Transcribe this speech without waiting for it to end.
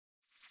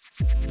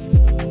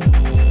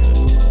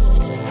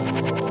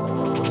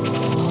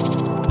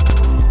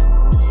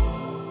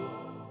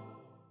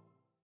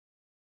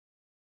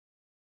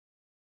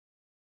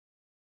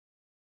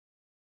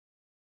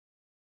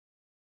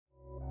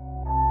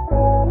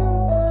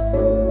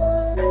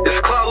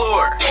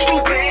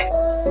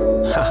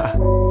Start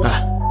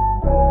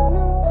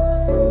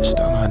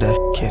my day,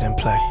 kid and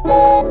play,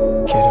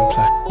 kid and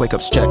play. Wake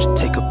up, stretch,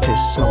 take a piss,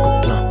 smoke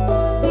a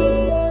blunt.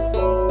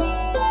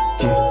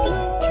 Kid and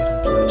play, kid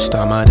and play.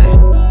 Start my day,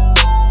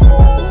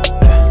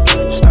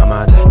 start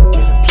my day,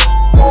 kid and play.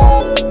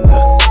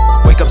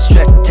 Wake up,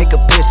 stretch, take a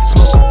piss,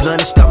 smoke a blunt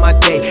and start my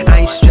day. I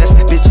ain't stressed,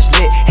 bitches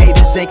lit,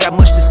 haters ain't got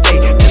much to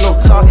say. Pillow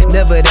talk,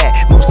 never that,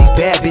 most these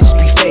bad bitches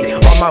be fake.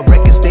 All my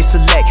records they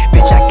select,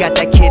 bitch I got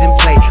that kid and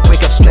play.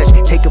 Wake up, stretch,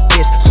 take a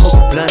piss, smoke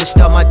a blunt and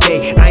start my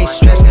day. I ain't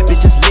stressed,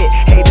 bitches lit,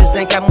 haters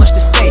ain't got much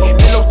to say.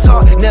 Pillow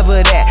talk,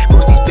 never that,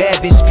 most these bad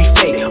bitches be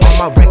fake. All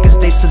my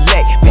records they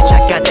select, bitch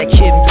I got that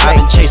kid and play.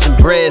 I've been chasing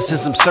bread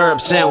since some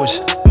syrup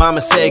sandwich.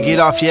 Mama said get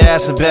off your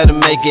ass and better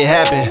make it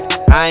happen.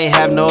 I ain't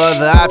have no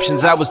other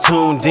options, I was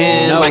tuned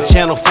in. Like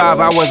Channel 5,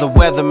 I was the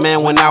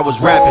weatherman when I was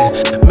rapping.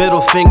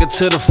 Middle finger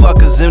to the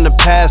fuckers in the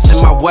past in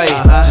my way.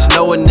 Just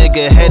know a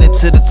nigga headed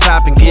to the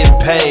top and getting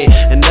paid.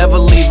 And never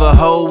leave a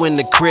hoe in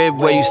the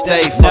crib where you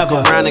stay. Fuck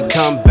around and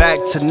come back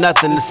to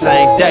nothing the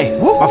same day.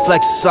 My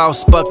flex is all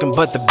spucking,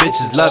 but the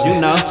bitches love you.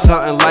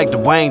 Something like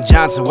Dwayne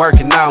Johnson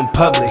working out in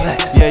public.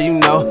 Yeah, you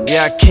know,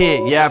 yeah I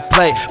kid, yeah I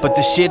play, but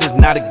this shit is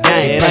not a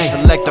game. Press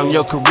select on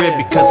your career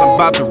because I'm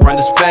about to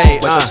run this fade.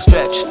 Wake up,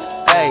 stretch.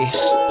 Hey,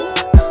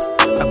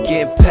 I'm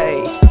getting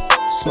paid,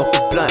 smoke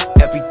a blunt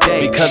every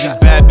day. Because these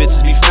bad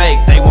bitches be fake,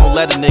 they won't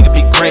let a nigga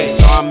be great.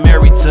 So I'm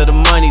married to the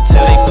money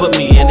till they put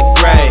me in the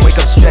grave.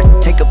 Wake up, stretch,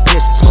 take a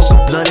piss, smoke a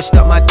blunt and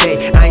start my day.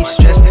 I ain't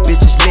stressed,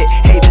 bitches lit,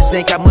 haters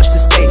ain't got much to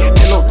say.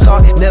 Pillow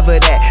talk, never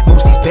that,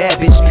 most these bad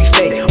bitches be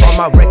fake. All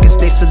my records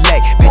they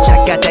select, bitch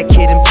I got that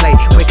kid and play.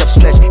 Wake up,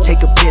 stretch,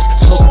 take a piss,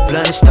 smoke a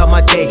blunt and start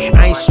my day.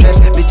 I ain't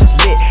stressed, bitches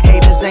lit,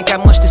 haters ain't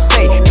got much to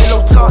say.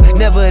 Pillow talk,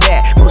 never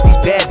that, most these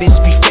bad bitches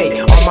be fake.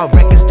 All my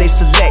records they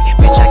select,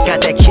 bitch I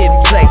got that kid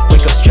and play.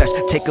 Wake up, stretch,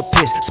 take a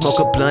piss, smoke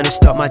a blunt and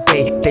start my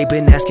day. They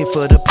been asking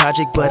for the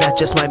project, but I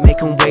just might make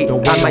them wait.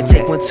 I might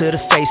take one to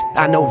the face,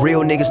 I know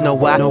real niggas know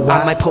why.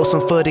 I might post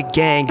some for the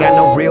gang, I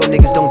know real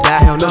niggas don't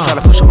die. Don't try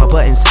to push on my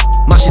buttons,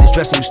 my shit is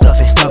dressing, you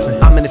stuffing.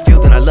 I'm in the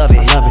field and I love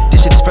it.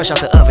 This shit is fresh out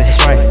the oven.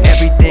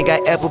 Everything I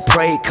ever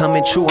prayed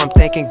coming true, I'm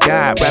thanking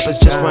God. Rappers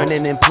just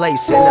running in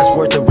place, and that's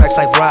worth the racks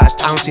like Raj.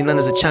 I don't see none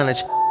as a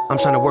challenge, I'm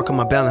trying to work on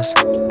my balance.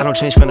 I don't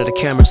change front of the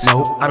cameras.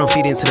 I don't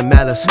feed into the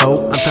malice.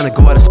 I'm trying to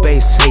go out of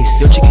space.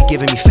 Your chick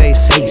giving me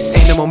face.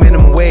 Ain't no more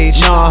minimum wage.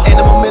 Ain't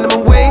no more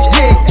minimum wage.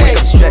 Wake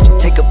up, stretch,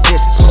 take a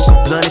piss, smoke a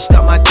blunt and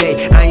start my day.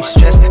 I ain't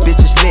stressed,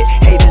 bitches lit,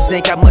 haters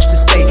ain't got much to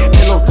say.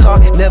 Pillow talk,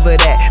 never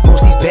that,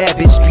 most these bad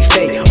bitches be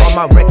fake. All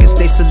my records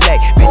they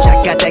select, bitch I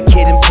got that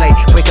kid and play.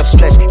 Wake up,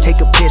 stretch, take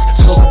a piss,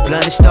 smoke a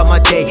blunt and start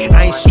my day.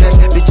 I ain't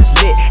stressed, bitches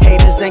lit,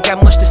 haters ain't got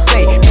much to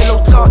say.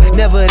 Pillow talk,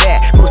 never that,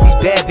 most these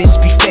bad bitches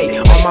be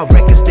fake. All my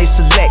records they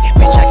select,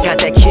 bitch I got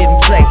that